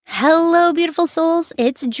Hello, beautiful souls.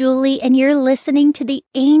 It's Julie, and you're listening to the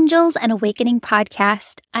Angels and Awakening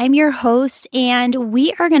podcast. I'm your host, and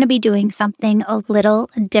we are going to be doing something a little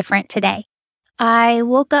different today. I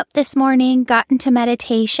woke up this morning, got into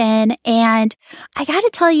meditation, and I got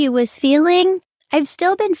to tell you, I've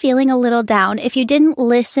still been feeling a little down. If you didn't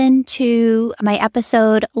listen to my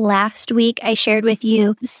episode last week, I shared with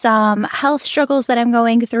you some health struggles that I'm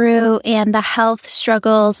going through, and the health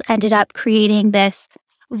struggles ended up creating this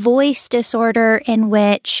voice disorder in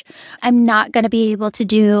which I'm not going to be able to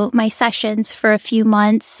do my sessions for a few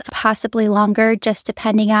months, possibly longer, just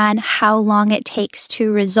depending on how long it takes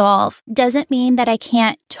to resolve. Doesn't mean that I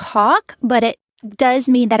can't talk, but it does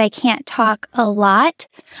mean that I can't talk a lot,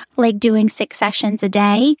 like doing 6 sessions a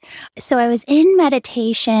day. So I was in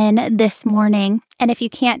meditation this morning, and if you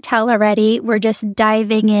can't tell already, we're just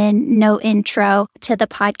diving in, no intro, to the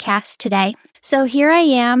podcast today. So here I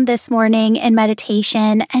am this morning in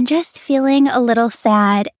meditation and just feeling a little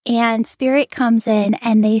sad, and Spirit comes in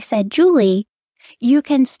and they said, "Julie, you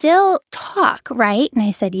can still talk, right?" And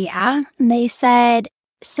I said, "Yeah." And they said,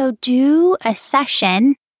 "So do a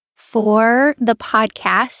session for the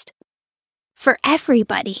podcast for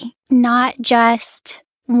everybody, not just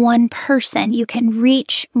one person. You can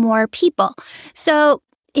reach more people." So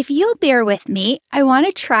if you'll bear with me, I want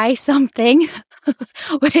to try something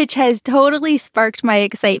which has totally sparked my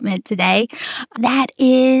excitement today. That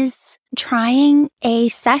is trying a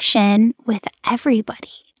session with everybody,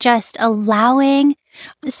 just allowing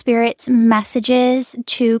the Spirit's messages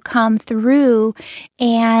to come through,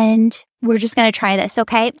 and we're just going to try this,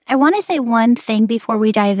 okay? I want to say one thing before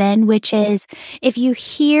we dive in, which is if you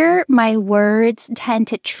hear my words tend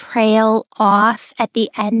to trail off at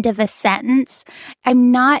the end of a sentence,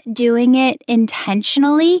 I'm not doing it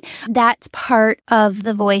intentionally. That's part of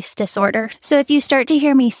the voice disorder. So if you start to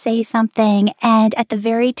hear me say something and at the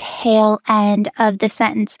very tail end of the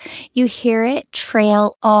sentence, you hear it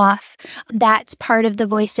trail off, that's part of the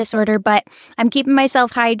voice disorder, but I'm keeping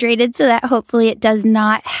myself hydrated so that hopefully it does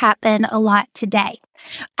not happen a lot today.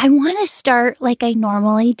 I want to start like I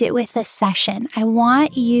normally do with a session. I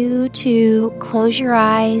want you to close your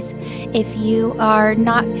eyes if you are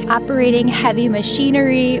not operating heavy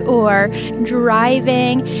machinery or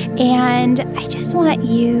driving, and I just want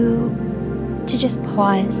you to just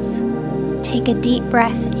pause. Take a deep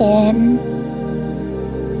breath in,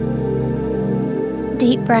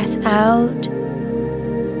 deep breath out.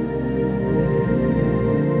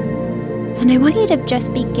 And I want you to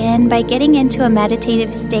just begin by getting into a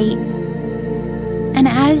meditative state. And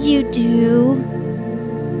as you do,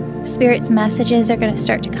 Spirit's messages are going to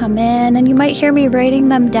start to come in, and you might hear me writing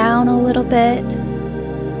them down a little bit.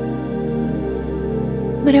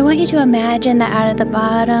 But I want you to imagine that out of the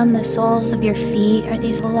bottom, the soles of your feet are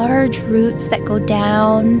these large roots that go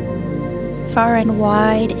down far and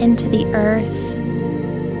wide into the earth.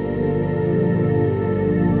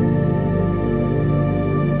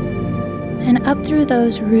 And up through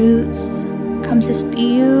those roots comes this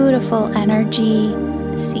beautiful energy,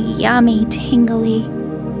 this yummy, tingly,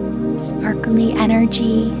 sparkly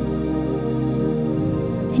energy.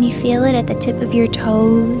 And you feel it at the tip of your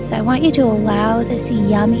toes. I want you to allow this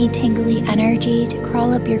yummy, tingly energy to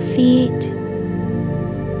crawl up your feet,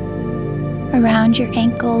 around your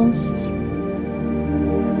ankles,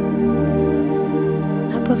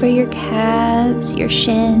 up over your calves, your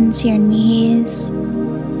shins, your knees.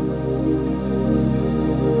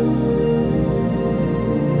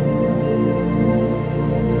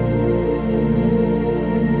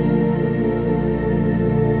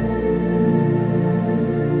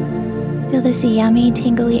 Feel this yummy,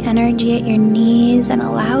 tingly energy at your knees and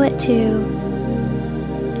allow it to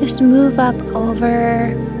just move up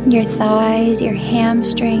over your thighs, your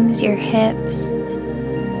hamstrings, your hips.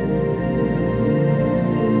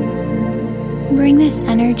 Bring this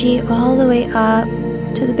energy all the way up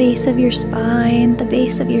to the base of your spine, the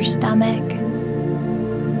base of your stomach.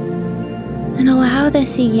 And allow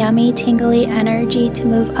this yummy, tingly energy to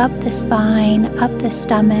move up the spine, up the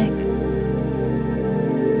stomach,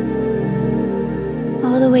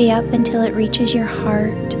 all the way up until it reaches your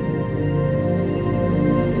heart.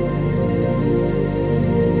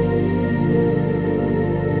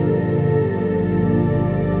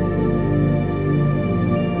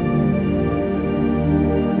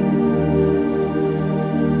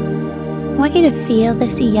 I want you to feel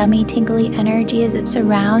this yummy, tingly energy as it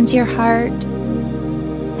surrounds your heart,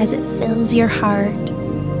 as it fills your heart.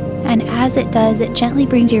 And as it does, it gently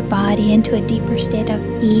brings your body into a deeper state of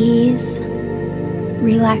ease,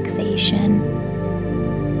 relaxation.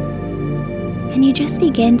 And you just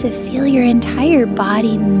begin to feel your entire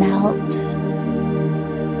body melt.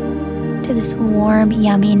 to this warm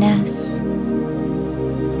yumminess.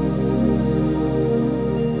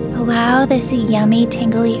 Allow this yummy,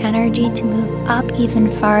 tingly energy to move up even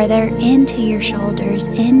farther into your shoulders,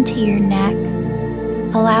 into your neck.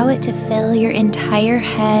 Allow it to fill your entire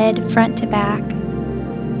head, front to back,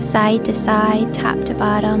 side to side, top to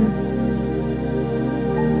bottom.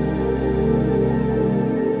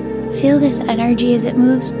 Feel this energy as it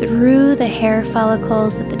moves through the hair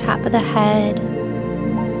follicles at the top of the head,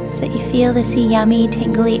 so that you feel this yummy,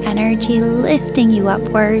 tingly energy lifting you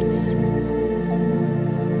upwards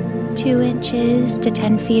 2 inches to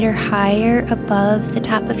 10 feet or higher above the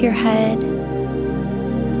top of your head.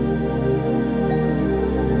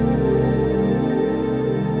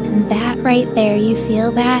 And that right there, you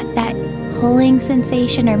feel that pulling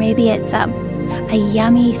sensation, or maybe it's a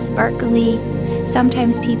yummy, sparkly.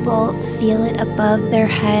 Sometimes people feel it above their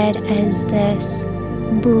head as this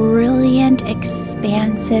brilliant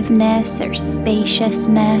expansiveness or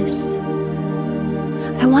spaciousness.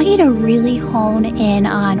 I want you to really hone in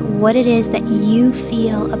on what it is that you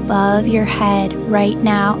feel above your head right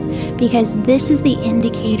now, because this is the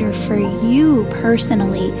indicator for you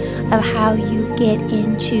personally of how you get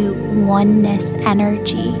into oneness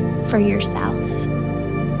energy for yourself.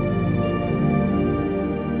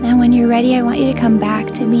 Now, when you're ready, I want you to come back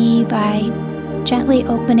to me by gently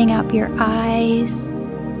opening up your eyes,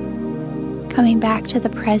 coming back to the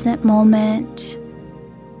present moment.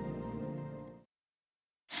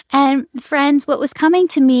 And friends, what was coming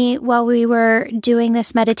to me while we were doing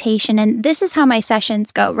this meditation, and this is how my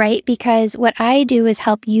sessions go, right? Because what I do is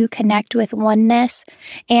help you connect with oneness.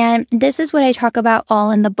 And this is what I talk about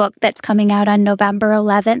all in the book that's coming out on November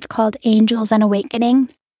 11th called Angels and Awakening.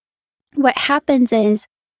 What happens is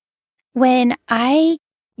when I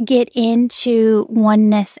get into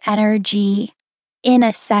oneness energy in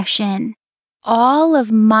a session, all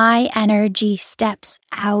of my energy steps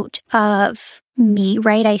out of me,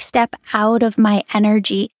 right? I step out of my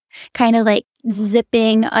energy, kind of like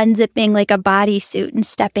unzipping like a bodysuit and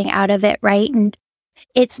stepping out of it, right? And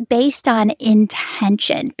it's based on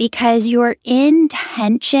intention, because your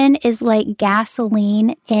intention is like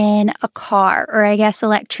gasoline in a car, or I guess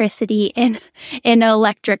electricity in an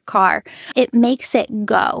electric car. It makes it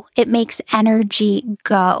go. It makes energy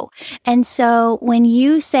go. And so when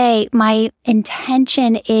you say my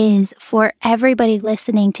intention is for everybody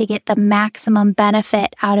listening to get the maximum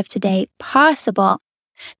benefit out of today possible,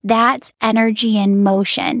 that's energy in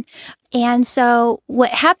motion. And so what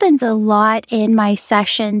happens a lot in my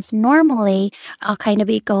sessions, normally I'll kind of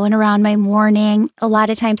be going around my morning. A lot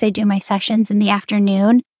of times I do my sessions in the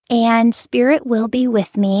afternoon, and spirit will be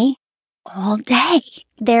with me all day.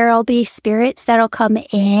 There'll be spirits that'll come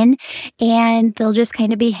in and they'll just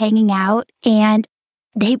kind of be hanging out, and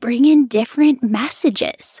they bring in different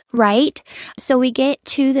messages, right? So we get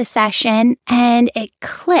to the session and it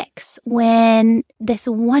clicks when this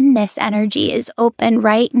oneness energy is open,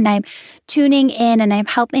 right? And I'm tuning in and I'm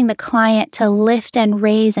helping the client to lift and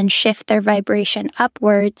raise and shift their vibration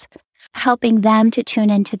upwards, helping them to tune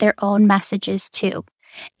into their own messages too.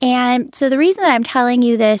 And so the reason that I'm telling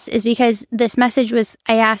you this is because this message was,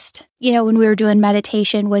 I asked, when we were doing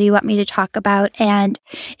meditation, what do you want me to talk about? And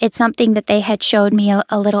it's something that they had showed me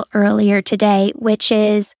a little earlier today, which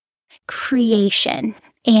is creation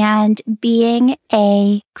and being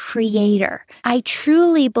a creator. I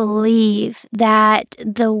truly believe that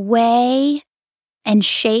the way and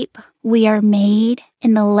shape we are made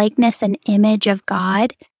in the likeness and image of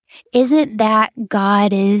God isn't that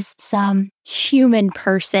God is some human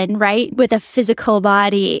person, right, with a physical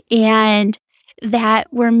body, and that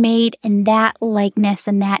we're made in that likeness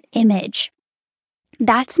and that image.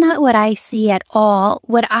 That's not what I see at all.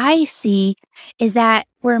 What I see is that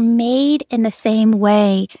we're made in the same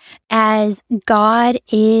way as God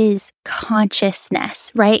is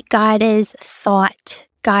consciousness, right? God is thought.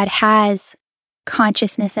 God has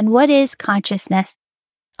consciousness. And what is consciousness?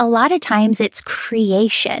 A lot of times it's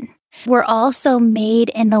creation. We're also made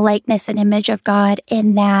in the likeness and image of God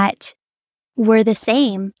in that we're the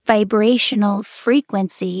same vibrational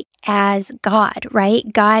frequency as God, right?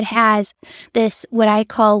 God has this, what I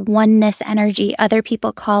call oneness energy. Other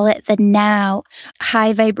people call it the now,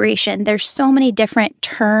 high vibration. There's so many different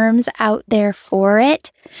terms out there for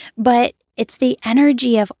it, but it's the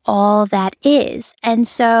energy of all that is. And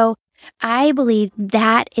so I believe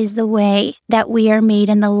that is the way that we are made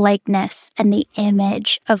in the likeness and the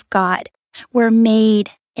image of God. We're made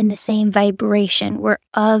in the same vibration. We're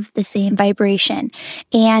of the same vibration.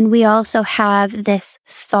 And we also have this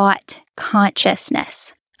thought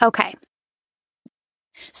consciousness. Okay.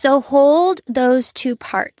 So hold those two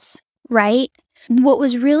parts, right? What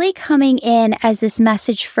was really coming in as this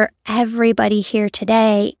message for everybody here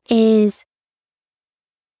today is,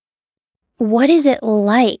 what is it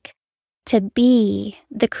like to be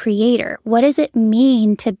the creator? What does it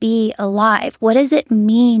mean to be alive? What does it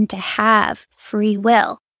mean to have free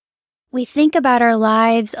will? We think about our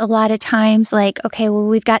lives a lot of times like, okay, well,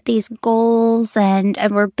 we've got these goals and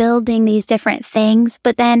we're building these different things,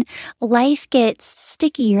 but then life gets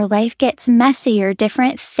stickier, life gets messier,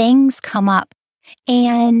 different things come up.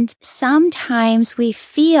 And sometimes we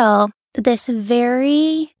feel this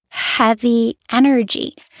very heavy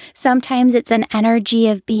energy. Sometimes it's an energy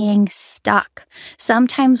of being stuck.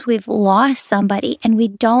 Sometimes we've lost somebody and we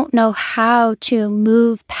don't know how to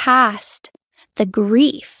move past the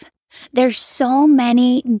grief. There's so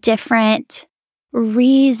many different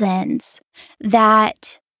reasons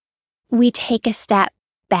that we take a step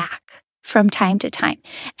back from time to time.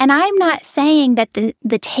 And I'm not saying that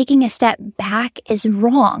the taking a step back is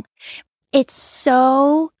wrong. It's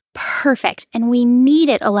so perfect and we need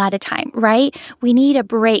it a lot of time, right? We need a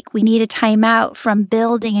break. We need a time out from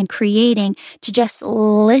building and creating to just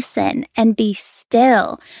listen and be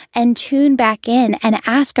still and tune back in and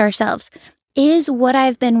ask ourselves, is what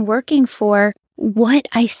I've been working for what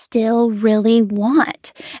I still really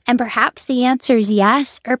want? And perhaps the answer is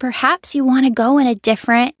yes, or perhaps you want to go in a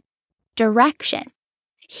different direction.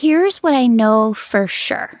 Here's what I know for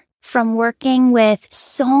sure from working with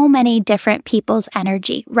so many different people's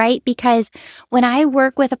energy, right? Because when I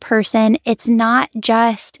work with a person, it's not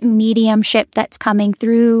just mediumship that's coming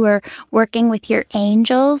through or working with your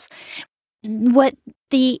angels. What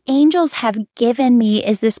the angels have given me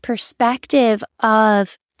is this perspective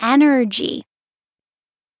of energy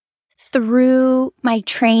through my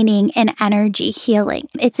training in energy healing.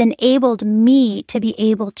 It's enabled me to be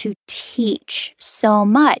able to teach so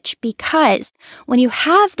much because when you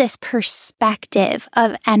have this perspective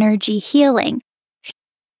of energy healing,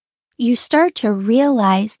 you start to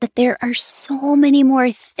realize that there are so many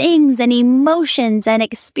more things and emotions and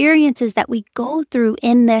experiences that we go through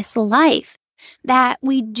in this life that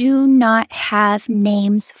we do not have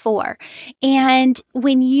names for. And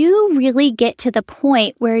when you really get to the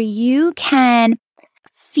point where you can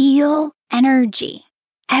feel energy,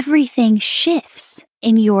 everything shifts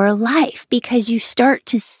in your life because you start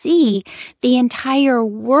to see the entire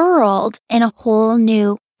world in a whole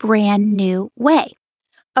new, brand new way.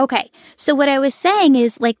 Okay, so what I was saying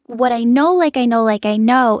is what I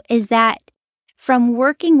know, is that from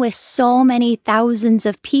working with so many thousands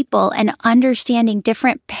of people and understanding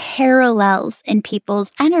different parallels in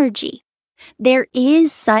people's energy, there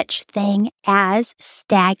is such thing as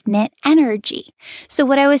stagnant energy. So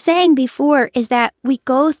what I was saying before is that we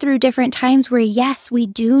go through different times where, yes, we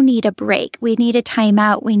do need a break. We need a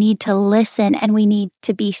timeout. We need to listen and we need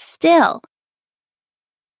to be still.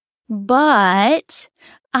 But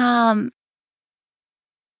at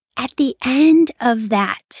the end of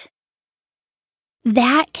that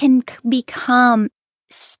can become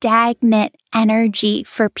stagnant energy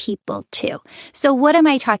for people too. So what am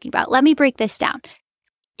I talking about? Let me break this down.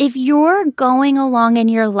 If you're going along in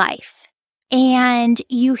your life and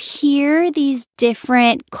you hear these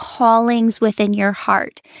different callings within your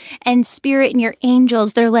heart and spirit and your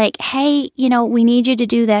angels, they're like, hey, we need you to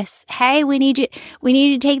do this. Hey, we need you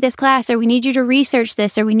to take this class, or we need you to research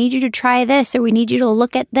this, or we need you to try this, or we need you to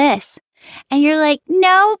look at this. And you're like,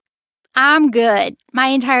 nope. I'm good. My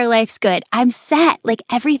entire life's good. I'm set.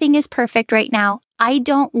 Everything is perfect right now. I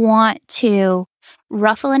don't want to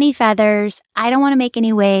ruffle any feathers. I don't want to make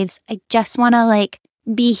any waves. I just want to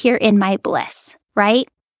be here in my bliss, right?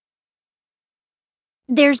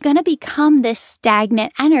 There's going to become this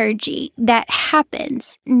stagnant energy that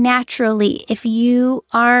happens naturally if you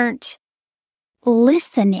aren't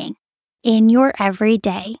listening in your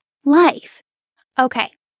everyday life.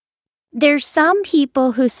 Okay. There's some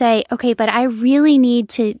people who say, okay, but I really need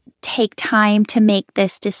to take time to make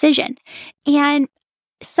this decision. And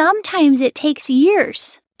sometimes it takes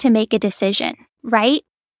years to make a decision, right?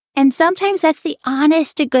 And sometimes that's the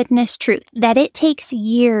honest to goodness truth, that it takes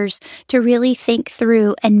years to really think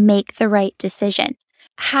through and make the right decision.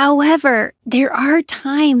 However, there are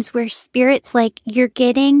times where spirit's you're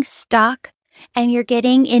getting stuck and you're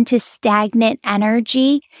getting into stagnant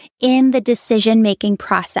energy in the decision-making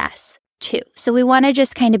process too. So we want to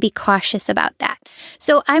just kind of be cautious about that.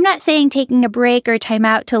 So I'm not saying taking a break or time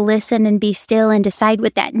out to listen and be still and decide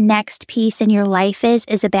what that next piece in your life is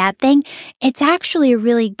a bad thing. It's actually a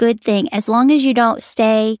really good thing as long as you don't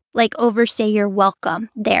overstay your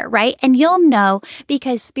welcome there, right? And you'll know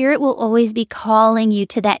because spirit will always be calling you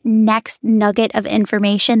to that next nugget of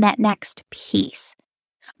information, that next piece.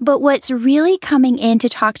 But what's really coming in to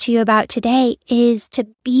talk to you about today is to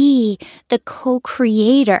be the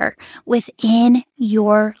co-creator within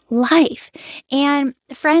your life. And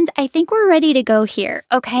friends, I think we're ready to go here,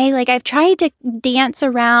 okay? Like I've tried to dance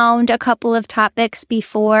around a couple of topics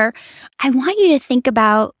before. I want you to think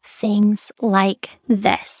about things like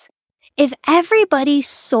this. If everybody's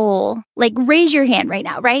soul, like raise your hand right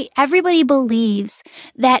now, right? Everybody believes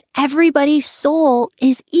that everybody's soul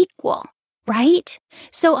is equal. Right?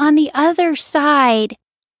 So on the other side,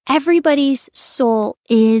 everybody's soul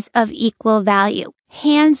is of equal value,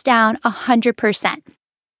 hands down 100%.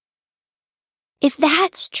 If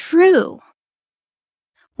that's true,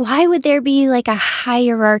 why would there be like a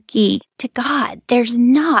hierarchy to God? There's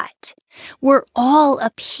not. We're all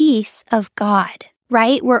a piece of God,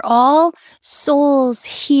 right? We're all souls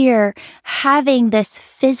here having this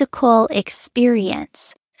physical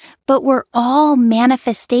experience, but we're all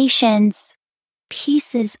manifestations,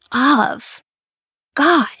 pieces of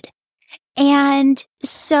God. And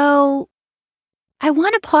so I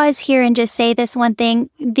want to pause here and just say this one thing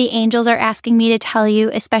the angels are asking me to tell you,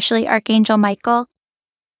 especially Archangel Michael.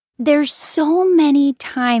 There's so many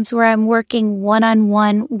times where I'm working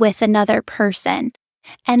one-on-one with another person,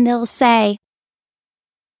 and they'll say,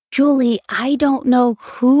 Julie, I don't know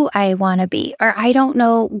who I want to be, or I don't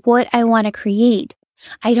know what I want to create.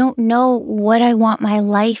 I don't know what I want my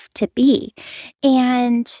life to be.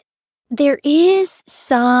 And there is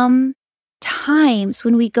some times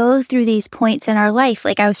when we go through these points in our life,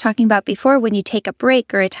 like I was talking about before, when you take a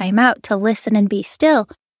break or a time out to listen and be still,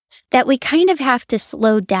 that we kind of have to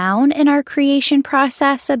slow down in our creation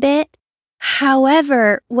process a bit.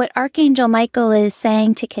 However, what Archangel Michael is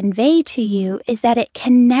saying to convey to you is that it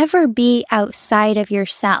can never be outside of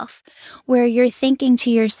yourself, where you're thinking to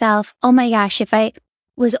yourself, oh my gosh, if I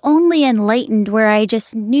was only enlightened where I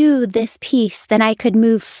just knew this piece, then I could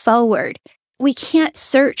move forward. We can't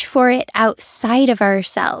search for it outside of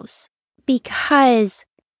ourselves because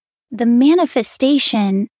the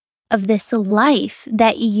manifestation of this life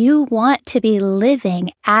that you want to be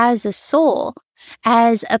living as a soul,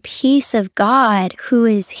 as a piece of God who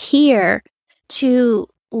is here to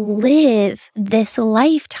live this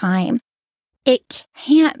lifetime, it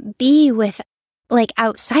can't be with like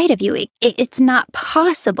outside of you. It's not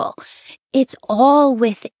possible. It's all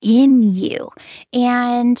within you.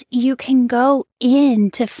 And you can go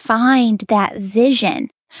in to find that vision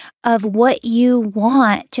of what you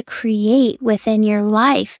want to create within your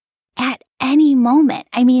life at any moment.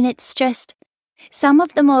 I mean, it's just some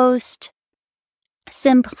of the most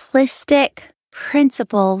simplistic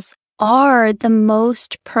principles are the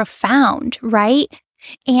most profound, right?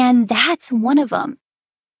 And that's one of them.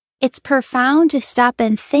 It's profound to stop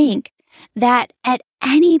and think that at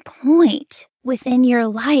any point within your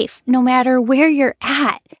life, no matter where you're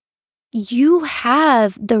at, you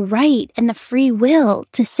have the right and the free will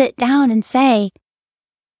to sit down and say,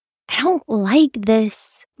 I don't like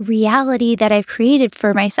this reality that I've created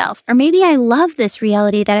for myself. Or maybe I love this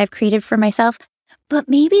reality that I've created for myself, but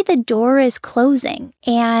maybe the door is closing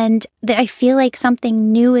and I feel like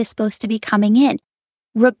something new is supposed to be coming in.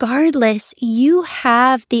 Regardless, you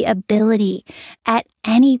have the ability at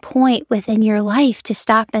any point within your life to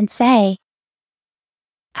stop and say,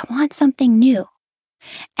 I want something new.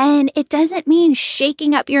 And it doesn't mean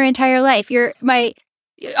shaking up your entire life.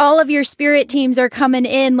 All of your spirit teams are coming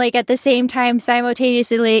in like at the same time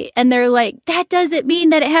simultaneously. And they're like, that doesn't mean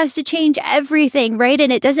that it has to change everything, right?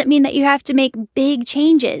 And it doesn't mean that you have to make big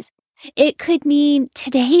changes. It could mean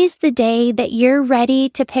today's the day that you're ready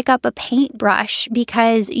to pick up a paintbrush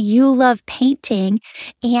because you love painting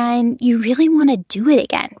and you really want to do it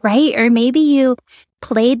again, right? Or maybe you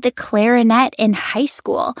played the clarinet in high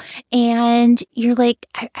school and you're like,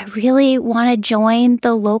 I really want to join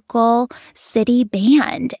the local city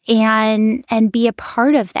band and be a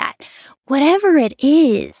part of that. Whatever it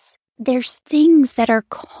is, there's things that are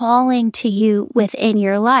calling to you within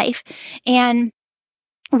your life. And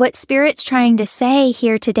what Spirit's trying to say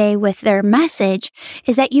here today with their message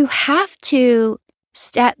is that you have to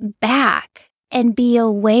step back and be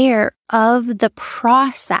aware of the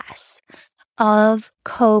process of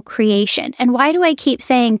co-creation. And why do I keep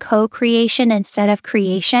saying co-creation instead of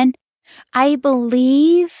creation? I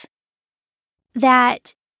believe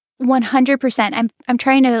that 100%, I'm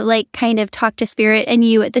trying to like kind of talk to Spirit and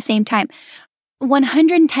you at the same time.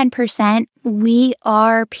 110%, we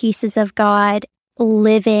are pieces of God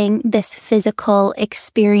living this physical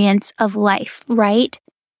experience of life, right?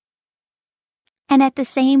 And at the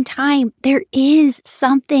same time, there is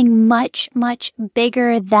something much, much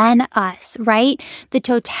bigger than us, right? The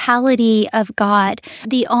totality of God,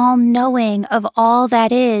 the all-knowing of all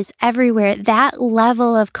that is everywhere, that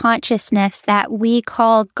level of consciousness that we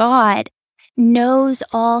call God knows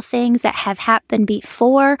all things that have happened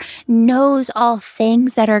before, knows all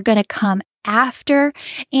things that are going to come after.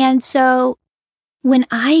 And so when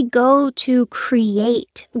I go to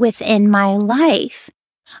create within my life,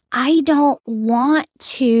 I don't want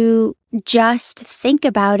to just think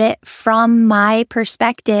about it from my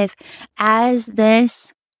perspective as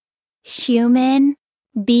this human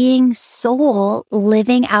being soul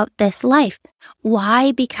living out this life.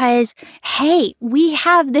 Why? Because, hey, we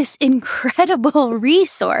have this incredible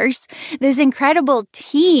resource, this incredible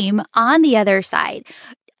team on the other side.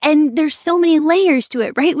 And there's so many layers to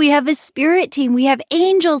it, right? We have a spirit team. We have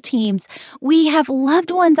angel teams. We have loved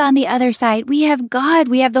ones on the other side. We have God.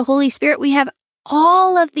 We have the Holy Spirit. We have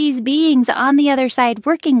all of these beings on the other side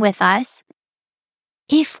working with us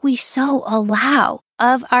if we so allow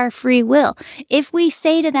of our free will. If we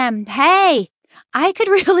say to them, hey, I could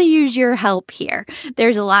really use your help here.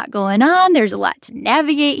 There's a lot going on. There's a lot to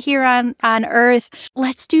navigate here on Earth.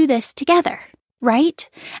 Let's do this together. Right?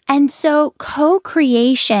 And so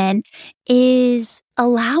co-creation is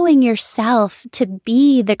allowing yourself to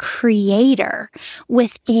be the creator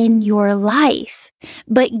within your life,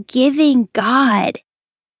 but giving God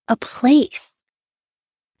a place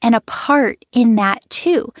and a part in that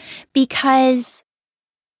too. Because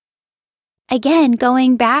again,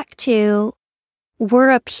 going back to we're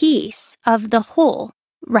a piece of the whole,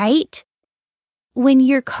 right? When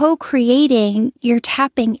you're co-creating, you're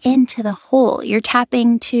tapping into the whole. You're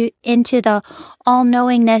tapping into the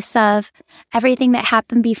all-knowingness of everything that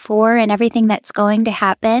happened before and everything that's going to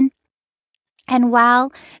happen. And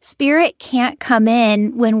while spirit can't come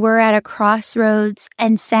in when we're at a crossroads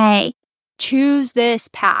and say, choose this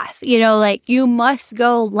path, like you must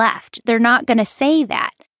go left. They're not going to say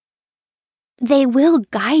that. They will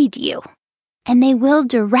guide you and they will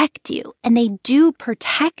direct you and they do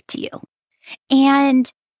protect you.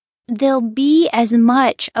 And they'll be as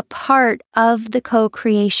much a part of the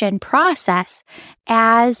co-creation process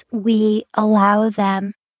as we allow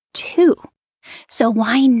them to. So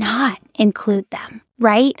why not include them,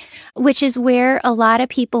 right? Which is where a lot of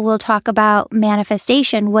people will talk about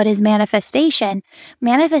manifestation. What is manifestation?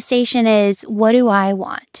 Manifestation is, what do I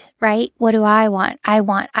want, right? What do I want? I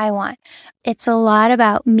want. It's a lot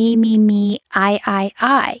about me,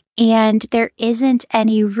 I. And there isn't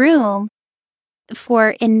any room for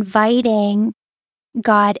inviting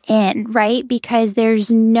God in, right? Because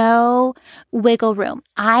there's no wiggle room.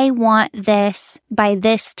 I want this by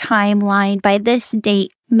this timeline, by this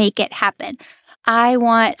date, make it happen. I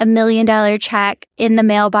want $1 million check in the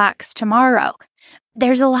mailbox tomorrow.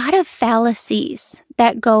 There's a lot of fallacies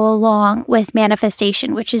that go along with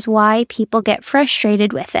manifestation, which is why people get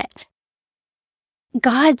frustrated with it.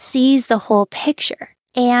 God sees the whole picture.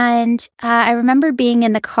 And I remember being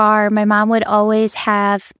in the car, my mom would always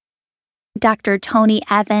have Dr. Tony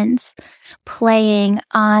Evans playing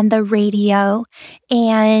on the radio.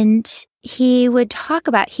 And he would talk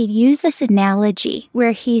about, he'd use this analogy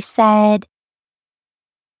where he said,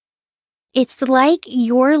 it's like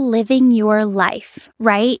you're living your life,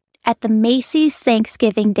 right? At the Macy's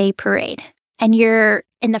Thanksgiving Day Parade. And you're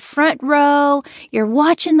in the front row, you're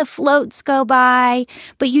watching the floats go by,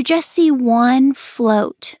 but you just see one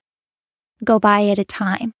float go by at a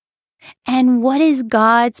time. And what is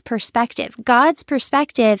God's perspective? God's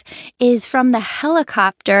perspective is from the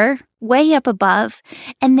helicopter way up above,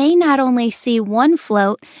 and they not only see one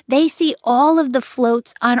float, they see all of the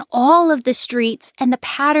floats on all of the streets and the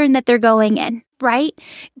pattern that they're going in, right?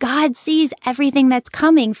 God sees everything that's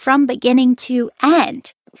coming from beginning to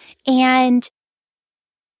end. And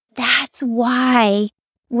that's why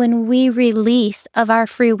when we release of our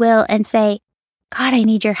free will and say, God, I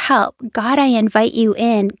need your help. God, I invite you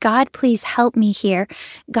in. God, please help me here.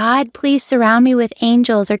 God, please surround me with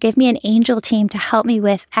angels or give me an angel team to help me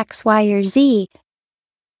with X, Y, or Z.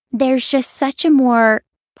 There's just such a more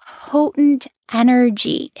potent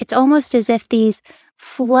energy. It's almost as if these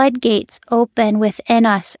floodgates open within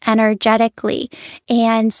us energetically,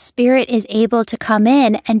 and spirit is able to come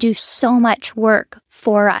in and do so much work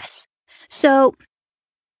for us. So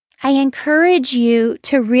I encourage you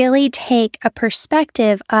to really take a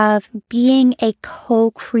perspective of being a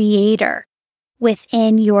co-creator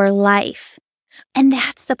within your life. And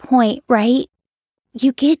that's the point, right?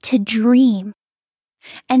 You get to dream.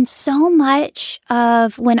 And so much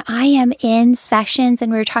of when I am in sessions,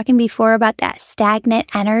 and we were talking before about that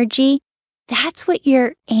stagnant energy, that's what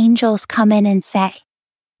your angels come in and say.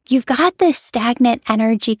 You've got this stagnant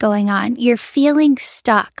energy going on. You're feeling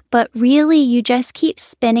stuck, but really you just keep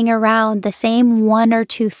spinning around the same one or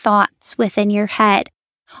two thoughts within your head,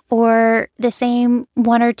 or the same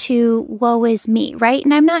one or two woe is me, right?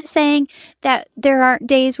 And I'm not saying that there aren't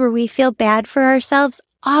days where we feel bad for ourselves.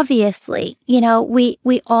 Obviously,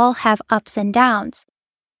 we all have ups and downs.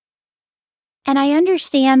 And I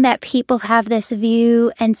understand that people have this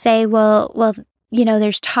view and say, well,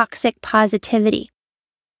 there's toxic positivity.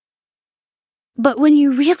 But when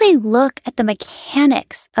you really look at the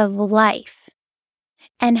mechanics of life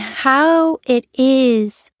and how it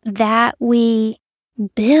is that we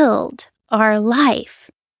build our life,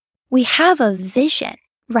 we have a vision,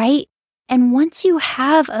 right? And once you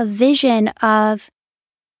have a vision of,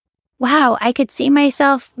 wow, I could see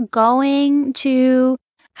myself going to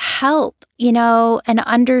help, an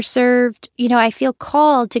underserved, I feel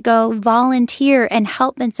called to go volunteer and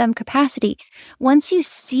help in some capacity. Once you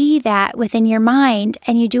see that within your mind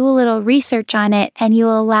and you do a little research on it and you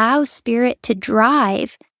allow spirit to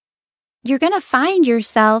drive, you're going to find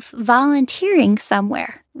yourself volunteering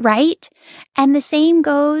somewhere, right? And the same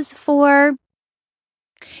goes for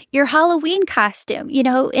your Halloween costume,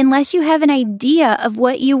 unless you have an idea of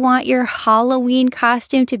what you want your Halloween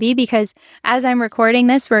costume to be, because as I'm recording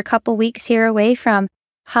this, we're a couple weeks here away from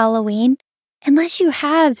Halloween. Unless you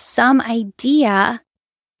have some idea,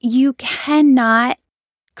 you cannot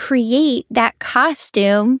create that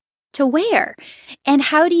costume to wear. And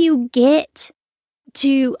how do you get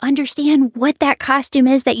to understand what that costume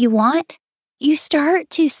is that you want? You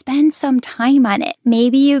start to spend some time on it.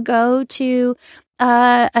 Maybe you go to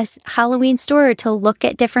a Halloween store to look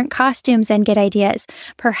at different costumes and get ideas.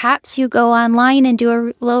 Perhaps you go online and do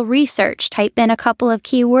a little research, type in a couple of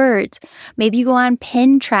keywords. Maybe you go on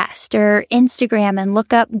Pinterest or Instagram and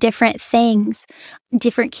look up different things,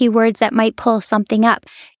 different keywords that might pull something up.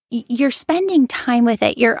 You're spending time with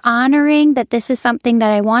it. You're honoring that this is something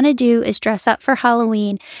that I want to do, is dress up for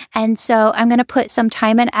Halloween. And so I'm going to put some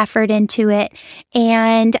time and effort into it.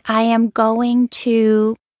 And I am going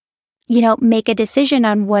to make a decision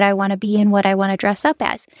on what I want to be and what I want to dress up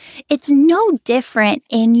as. It's no different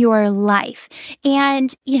in your life.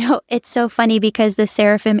 And, it's so funny because the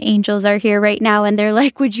seraphim angels are here right now and they're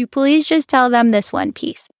like, would you please just tell them this one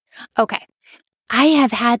piece? Okay. I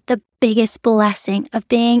have had the biggest blessing of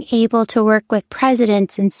being able to work with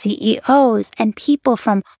presidents and CEOs and people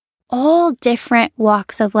from all different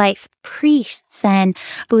walks of life, priests and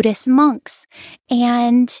Buddhist monks.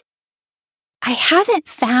 And I haven't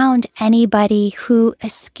found anybody who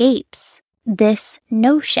escapes this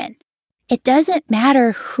notion. It doesn't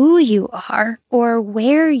matter who you are or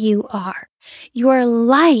where you are. Your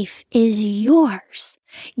life is yours.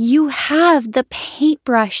 You have the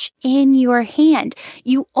paintbrush in your hand.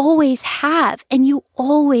 You always have, and you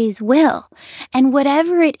always will. And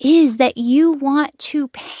whatever it is that you want to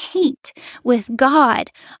paint with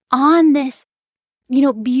God on this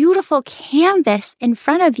beautiful canvas in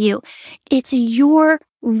front of you, it's your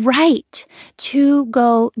right to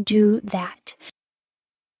go do that.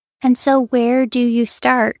 And so where do you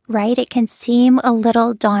start, right? It can seem a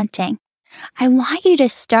little daunting. I want you to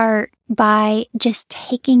start by just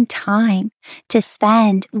taking time to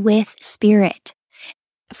spend with spirit.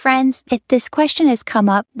 Friends, if this question has come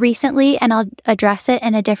up recently, and I'll address it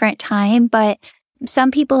in a different time, but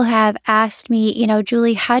some people have asked me,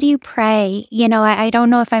 Julie, how do you pray? I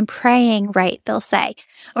don't know if I'm praying right, they'll say.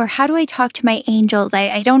 Or how do I talk to my angels?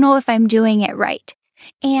 I don't know if I'm doing it right.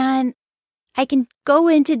 And I can go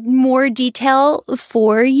into more detail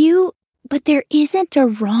for you, but there isn't a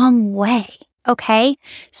wrong way. Okay.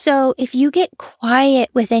 So if you get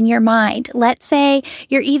quiet within your mind, let's say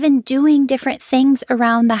you're even doing different things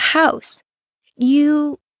around the house,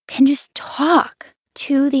 you can just talk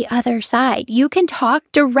to the other side. You can talk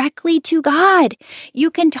directly to God. You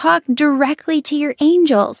can talk directly to your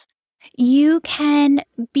angels. You can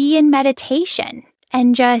be in meditation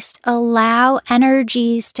and just allow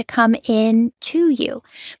energies to come in to you.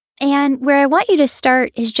 And where I want you to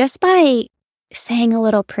start is just by saying a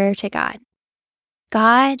little prayer to God.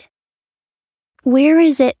 God, where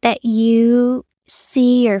is it that you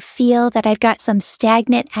see or feel that I've got some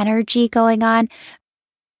stagnant energy going on?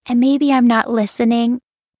 And maybe I'm not listening.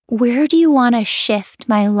 Where do you want to shift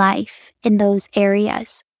my life in those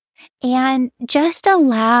areas? And just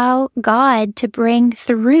allow God to bring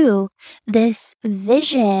through this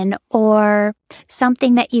vision or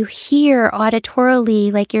something that you hear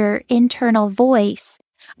auditorily, like your internal voice.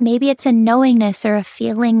 Maybe it's a knowingness or a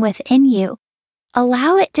feeling within you.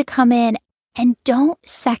 Allow it to come in and don't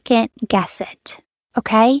second guess it.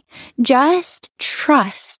 Okay? Just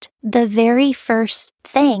trust the very first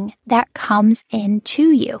thing that comes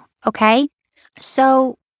into you. Okay?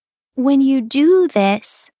 So when you do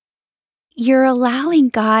this, you're allowing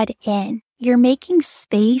God in. You're making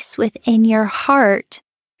space within your heart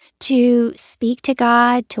to speak to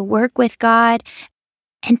God, to work with God,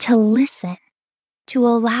 and to listen, to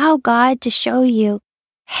allow God to show you,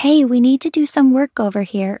 hey, we need to do some work over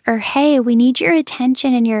here, or hey, we need your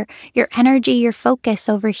attention and your energy, your focus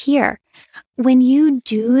over here. When you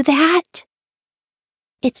do that,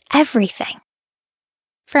 it's everything.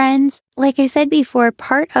 Friends, like I said before,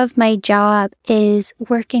 part of my job is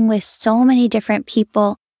working with so many different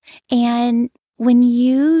people. And when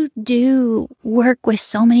you do work with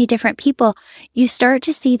so many different people, you start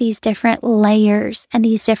to see these different layers and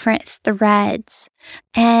these different threads.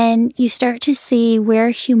 And you start to see where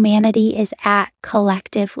humanity is at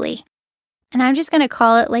collectively. And I'm just going to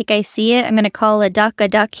call it like I see it. I'm going to call a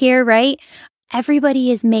duck here, right? Everybody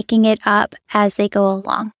is making it up as they go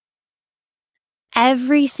along.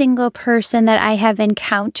 Every single person that I have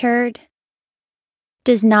encountered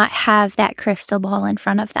does not have that crystal ball in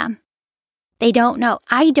front of them. They don't know.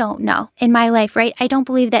 I don't know in my life, right? I don't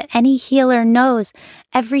believe that any healer knows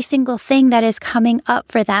every single thing that is coming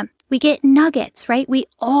up for them. We get nuggets, right? We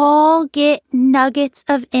all get nuggets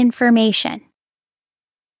of information.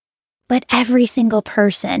 But every single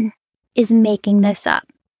person is making this up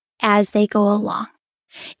as they go along.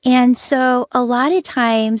 And so a lot of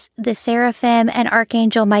times the seraphim and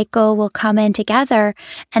Archangel Michael will come in together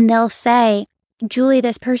and they'll say, Julie,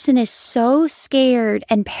 this person is so scared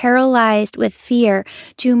and paralyzed with fear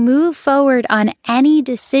to move forward on any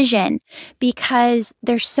decision because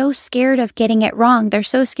they're so scared of getting it wrong. They're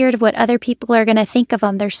so scared of what other people are going to think of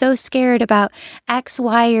them. They're so scared about X,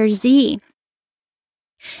 Y, or Z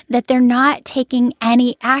that they're not taking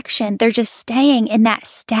any action. They're just staying in that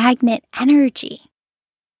stagnant energy.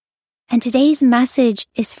 And today's message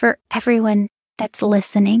is for everyone that's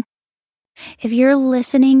listening. If you're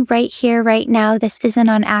listening right here, right now, this isn't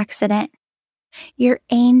on accident. Your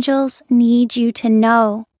angels need you to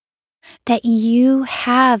know that you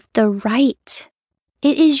have the right.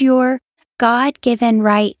 It is your God-given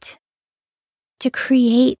right to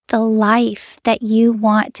create the life that you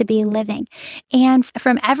want to be living. And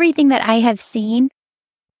from everything that I have seen,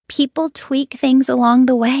 people tweak things along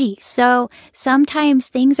the way. So sometimes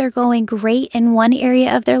things are going great in one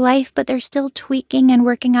area of their life, but they're still tweaking and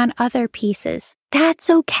working on other pieces. That's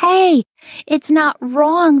okay. It's not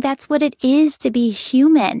wrong. That's what it is to be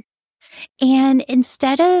human. And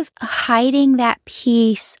instead of hiding that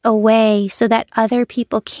piece away so that other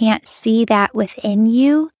people can't see that within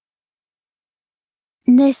you,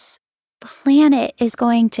 this planet is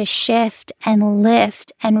going to shift and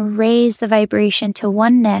lift and raise the vibration to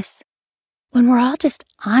oneness when we're all just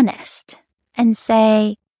honest and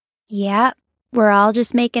say, yeah, we're all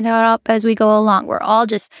just making it up as we go along. We're all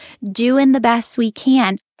just doing the best we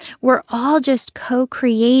can. We're all just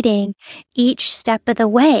co-creating each step of the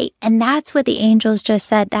way. And that's what the angels just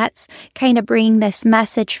said. That's kind of bringing this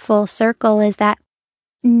message full circle, is that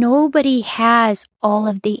nobody has all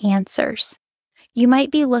of the answers. You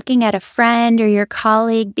might be looking at a friend or your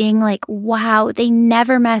colleague being like, wow, they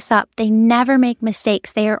never mess up. They never make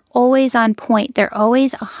mistakes. They are always on point. They're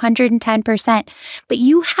always 110%. But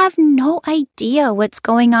you have no idea what's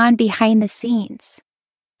going on behind the scenes.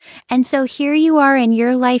 And so here you are in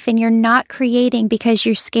your life and you're not creating because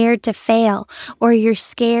you're scared to fail, or you're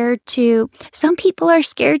scared to, some people are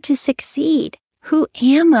scared to succeed. Who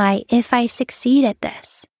am I if I succeed at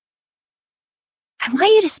this? I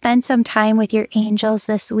want you to spend some time with your angels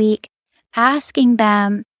this week, asking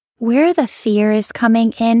them where the fear is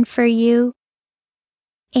coming in for you,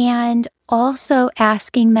 and also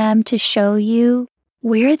asking them to show you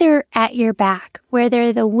where they're at your back, where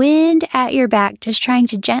they're the wind at your back, just trying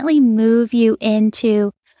to gently move you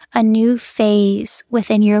into a new phase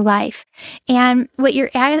within your life. And what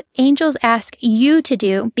your angels ask you to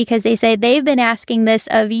do, because they say they've been asking this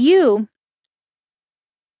of you,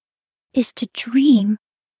 is to dream.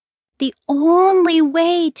 The only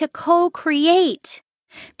way to co-create,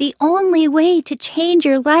 the only way to change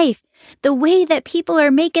your life, the way that people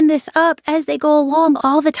are making this up as they go along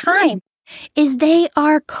all the time, is they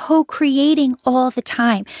are co-creating all the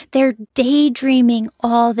time. They're daydreaming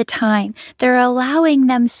all the time. They're allowing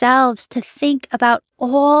themselves to think about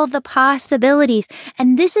all the possibilities.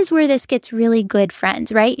 And this is where this gets really good,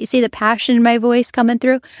 friends, right? You see the passion in my voice coming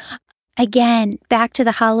through? Again, back to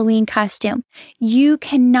the Halloween costume. You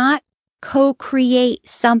cannot co-create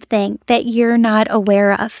something that you're not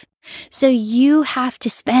aware of. So you have to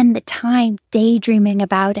spend the time daydreaming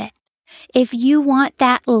about it. If you want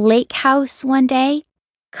that lake house one day,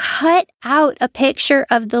 cut out a picture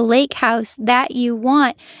of the lake house that you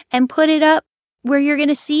want and put it up where you're going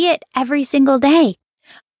to see it every single day.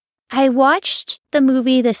 I watched the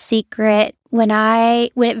movie The Secret when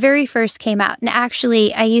it very first came out. And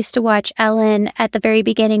actually, I used to watch Ellen at the very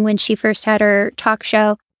beginning when she first had her talk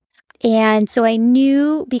show. And so I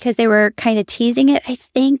knew, because they were kind of teasing it, I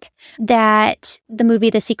think, that the movie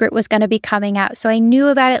The Secret was going to be coming out. So I knew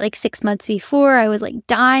about it like 6 months before. I was like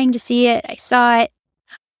dying to see it. I saw it.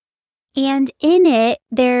 And in it,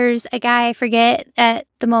 there's a guy, I forget at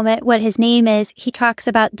the moment what his name is. He talks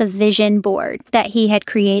about the vision board that he had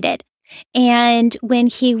created. And when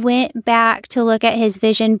he went back to look at his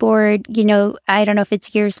vision board, I don't know if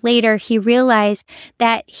it's years later, he realized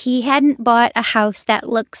that he hadn't bought a house that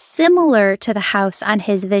looked similar to the house on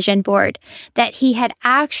his vision board, that he had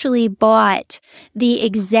actually bought the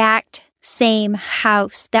exact same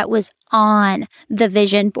house that was on the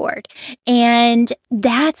vision board. And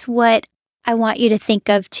that's what I want you to think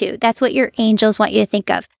of too. That's what your angels want you to think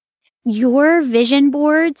of. Your vision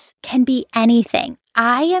boards can be anything.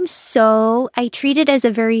 I treat it as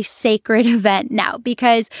a very sacred event now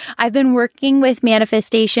because I've been working with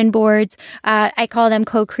manifestation boards. I call them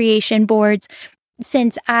co-creation boards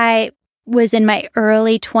since I was in my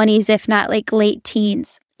early 20s, if not like late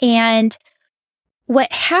teens. And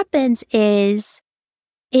what happens is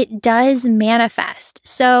it does manifest.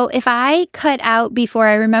 So if I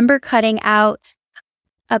I remember cutting out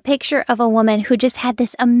a picture of a woman who just had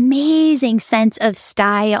this amazing sense of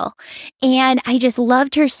style. And I just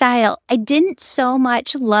loved her style. I didn't so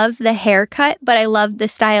much love the haircut, but I loved the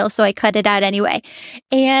style, so I cut it out anyway.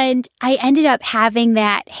 And I ended up having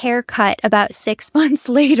that haircut about 6 months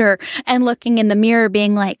later and looking in the mirror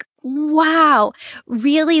being like, wow,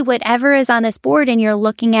 really whatever is on this board and you're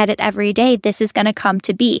looking at it every day, this is going to come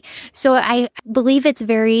to be. So I believe it's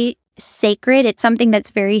very sacred. It's something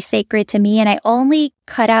that's very sacred to me. And I only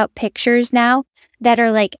cut out pictures now that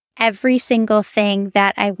are like every single thing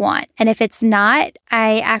that I want. And if it's not,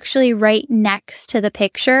 I actually write next to the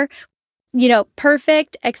picture,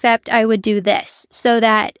 perfect, except I would do this so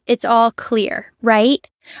that it's all clear, right?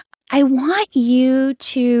 I want you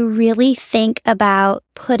to really think about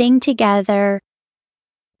putting together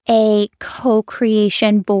a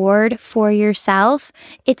co-creation board for yourself.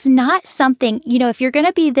 It's not something, if you're going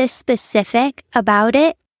to be this specific about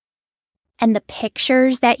it and the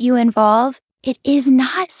pictures that you involve, it is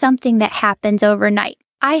not something that happens overnight.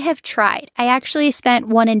 I have tried. I actually spent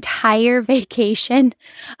one entire vacation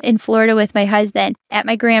in Florida with my husband at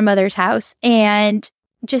my grandmother's house and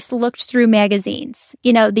just looked through magazines,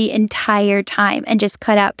 the entire time and just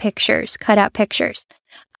cut out pictures.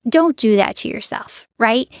 Don't do that to yourself,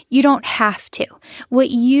 right? You don't have to. What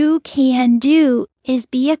you can do is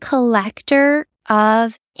be a collector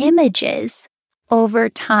of images over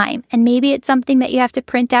time. And maybe it's something that you have to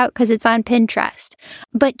print out because it's on Pinterest,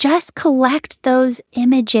 but just collect those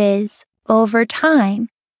images over time.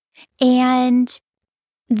 And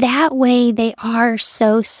that way they are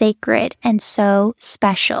so sacred and so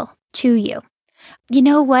special to you. You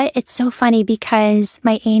know what? It's so funny because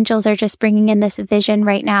my angels are just bringing in this vision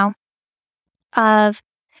right now of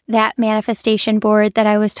that manifestation board that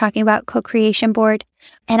I was talking about, co-creation board.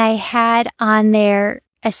 And I had on there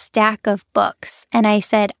a stack of books. And I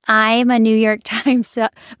said, I'm a New York Times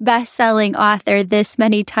best-selling author this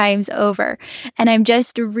many times over. And I'm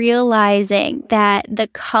just realizing that the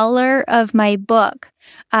color of my book,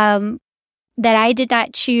 that I did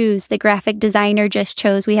not choose, the graphic designer just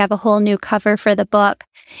chose. We have a whole new cover for the book,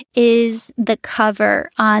 is the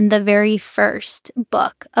cover on the very first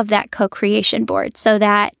book of that co-creation board. So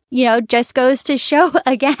that, just goes to show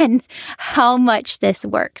again how much this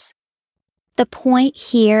works. The point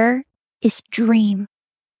here is dream.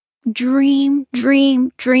 Dream,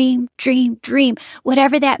 dream, dream, dream, dream,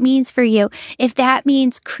 whatever that means for you. If that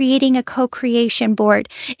means creating a co-creation board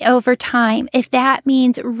over time, if that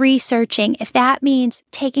means researching, if that means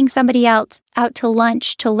taking somebody else out to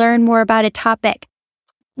lunch to learn more about a topic,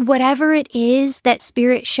 whatever it is that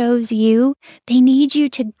Spirit shows you, they need you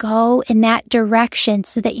to go in that direction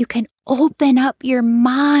so that you can open up your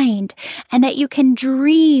mind and that you can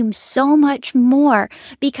dream so much more.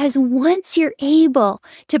 Because once you're able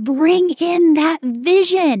to bring in that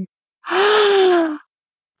vision,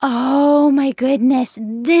 oh my goodness,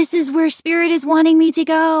 this is where Spirit is wanting me to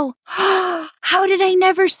go. How did I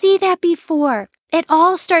never see that before? It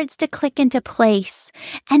all starts to click into place.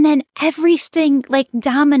 And then everything, like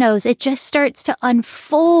dominoes, it just starts to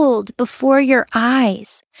unfold before your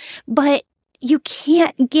eyes. But You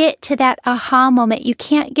can't get to that aha moment. You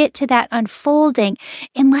can't get to that unfolding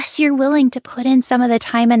unless you're willing to put in some of the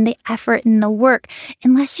time and the effort and the work,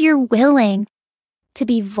 unless you're willing to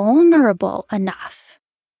be vulnerable enough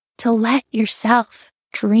to let yourself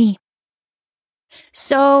dream.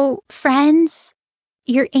 So, friends,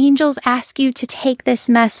 your angels ask you to take this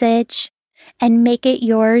message and make it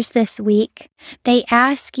yours this week. They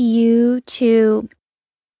ask you to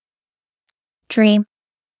dream.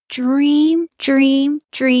 Dream, dream,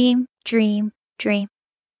 dream, dream, dream.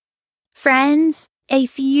 Friends,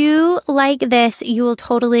 if you like this, you will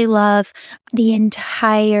totally love the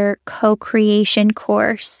entire co-creation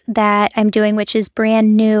course that I'm doing, which is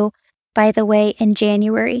brand new, by the way, in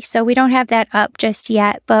January. So we don't have that up just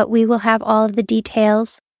yet, but we will have all of the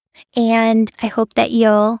details. And I hope that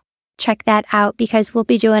you'll check that out because we'll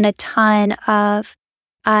be doing a ton of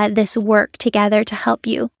this work together to help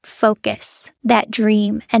you focus that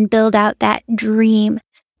dream and build out that dream,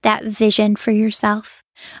 that vision for yourself.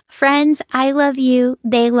 Friends, I love you.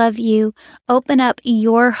 They love you. Open up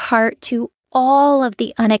your heart to all of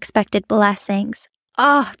the unexpected blessings.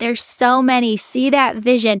 Oh, there's so many. See that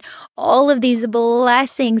vision, all of these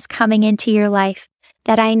blessings coming into your life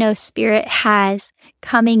that I know Spirit has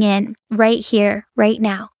coming in right here, right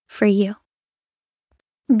now for you.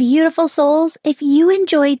 Beautiful souls, if you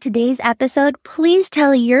enjoyed today's episode, please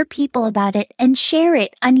tell your people about it and share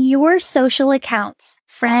it on your social accounts.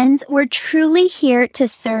 Friends, we're truly here to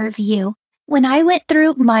serve you. When I went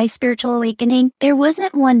through my spiritual awakening, there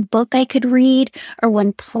wasn't one book I could read or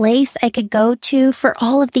one place I could go to for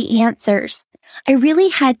all of the answers. I really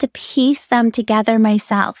had to piece them together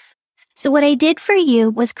myself. So what I did for you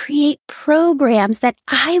was create programs that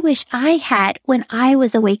I wish I had when I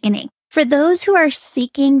was awakening. For those who are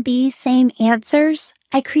seeking these same answers,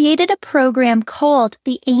 I created a program called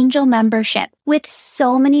the Angel Membership with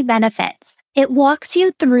so many benefits. It walks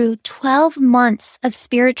you through 12 months of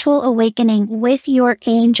spiritual awakening with your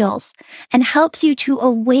angels and helps you to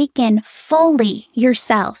awaken fully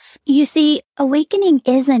yourself. You see, awakening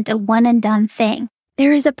isn't a one and done thing.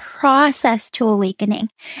 There is a process to awakening,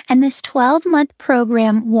 and this 12-month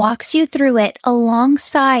program walks you through it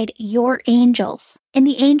alongside your angels. In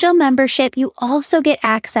the Angel Membership, you also get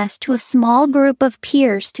access to a small group of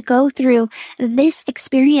peers to go through this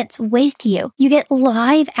experience with you. You get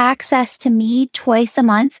live access to me twice a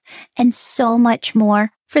month and so much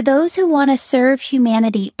more. For those who want to serve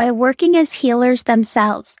humanity by working as healers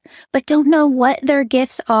themselves, but don't know what their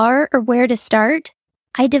gifts are or where to start,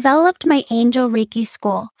 I developed my Angel Reiki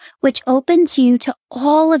School, which opens you to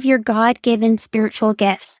all of your God-given spiritual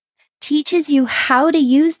gifts, teaches you how to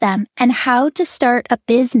use them and how to start a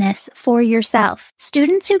business for yourself.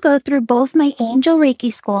 Students who go through both my Angel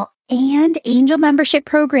Reiki School and Angel Membership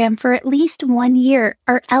program for at least 1 year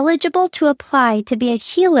are eligible to apply to be a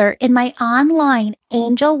healer in my online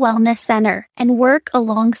Angel Wellness Center and work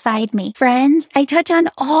alongside me. Friends, I touch on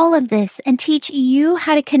all of this and teach you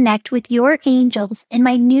how to connect with your angels in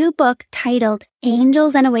my new book titled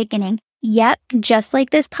Angels and Awakening. Yep, just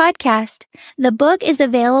like this podcast. The book is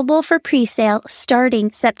available for pre-sale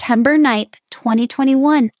starting September 9th,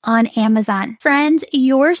 2021 on Amazon. Friends,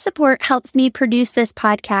 your support helps me produce this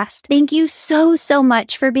podcast. Thank you so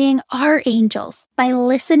much for being our angels by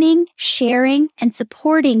listening, sharing, and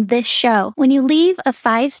supporting this show. When you leave a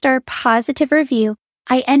 5-star positive review,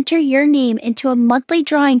 I enter your name into a monthly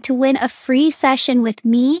drawing to win a free session with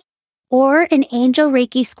me or an Angel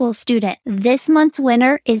Reiki School student. This month's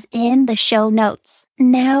winner is in the show notes.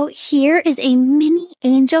 Now, here is a mini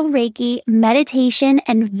Angel Reiki meditation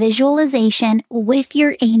and visualization with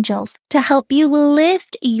your angels to help you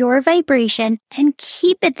lift your vibration and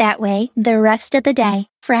keep it that way the rest of the day.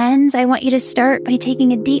 Friends, I want you to start by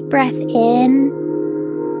taking a deep breath in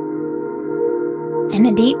and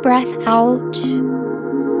a deep breath out.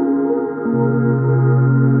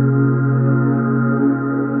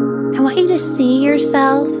 I want you to see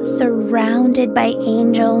yourself surrounded by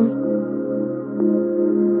angels.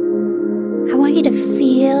 I want you to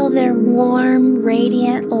feel their warm,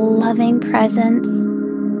 radiant, loving presence.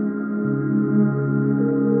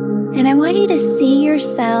 And I want you to see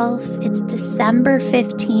yourself, it's December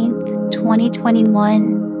 15th,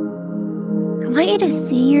 2021. I want you to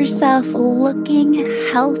see yourself looking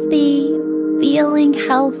healthy, feeling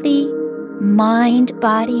healthy, mind,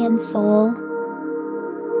 body, and soul.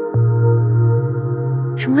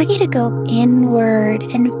 I want you to go inward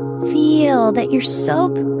and feel that you're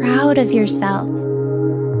so proud of yourself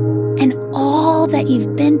and all that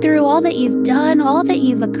you've been through, all that you've done, all that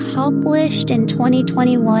you've accomplished in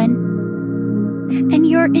 2021. And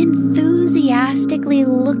you're enthusiastically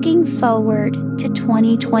looking forward to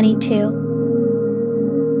 2022.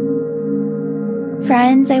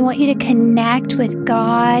 Friends, I want you to connect with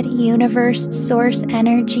God, universe, source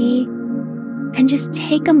energy, and just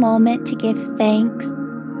take a moment to give thanks.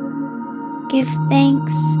 Give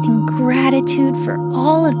thanks and gratitude for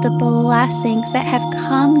all of the blessings that have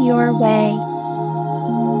come your way,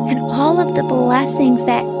 and all of the blessings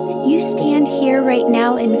that you stand here right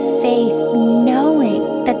now in faith,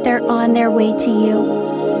 knowing that they're on their way to you.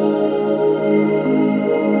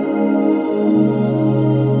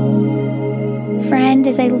 Friend,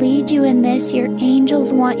 as I lead you in this, your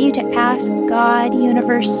angels want you to ask God,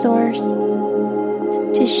 universe, source,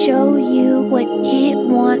 to show you what it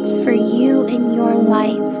wants for you in your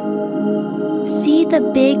life. See the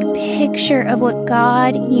big picture of what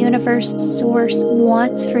God, universe, source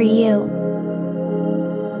wants for you.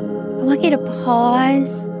 I want you to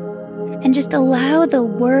pause and just allow the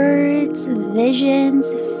words,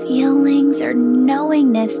 visions, feelings, or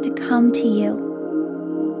knowingness to come to you.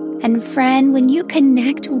 And friend, when you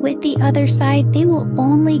connect with the other side, they will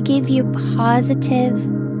only give you positive,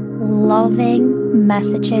 loving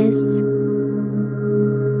messages.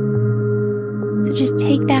 So just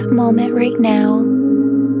take that moment right now.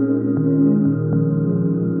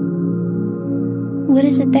 What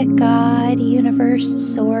is it that God,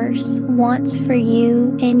 universe, source wants for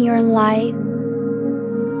you in your life?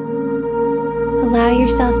 Allow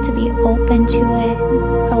yourself to be open to it.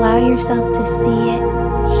 Allow yourself to see it,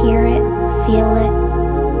 hear it, feel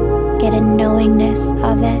it, get a knowingness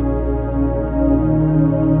of it.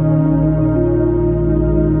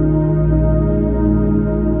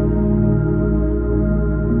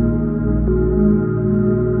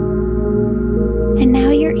 And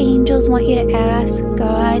now your angels want you to ask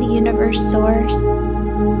God, universe, source,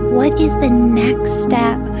 what is the next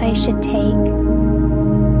step I should take?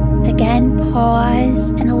 Again,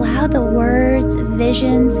 pause and allow the words,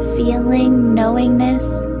 visions, feeling, knowingness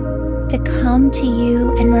to come to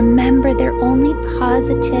you, and remember they're only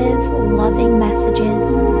positive, loving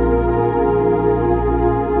messages.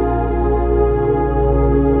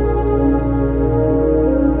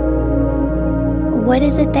 What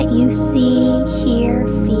is it that you see, hear,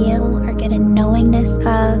 feel, or get a knowingness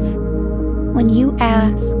of when you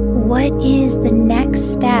ask, what is the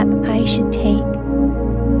next step I should take?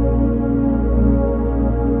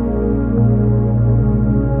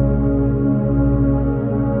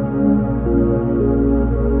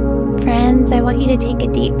 Friends, I want you to take a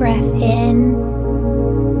deep breath in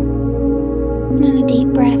and a deep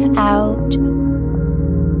breath out.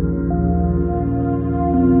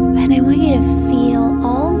 And I want you to feel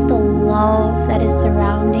all of the love that is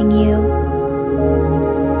surrounding you.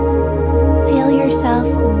 Feel yourself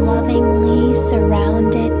lovingly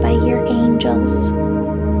surrounded by your angels.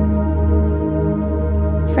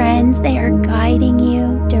 Friends, they are guiding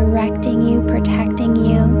you, directing you, protecting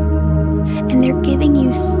you, and they're giving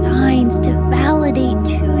you signs to validate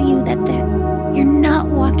to you that you're not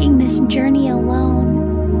walking this journey alone.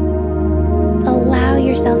 Allow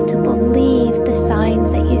yourself to believe the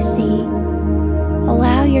signs that you see.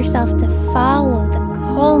 Allow yourself to follow the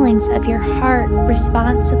callings of your heart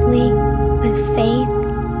responsibly with faith.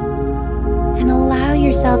 And allow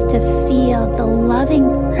yourself to feel the loving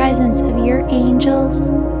presence of your angels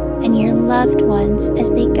and your loved ones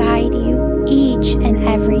as they guide you each and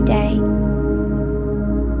every day.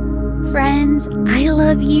 Friends, I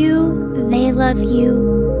love you. They love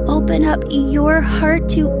you. Open up your heart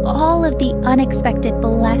to all of the unexpected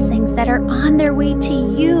blessings that are on their way to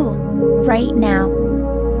you right now.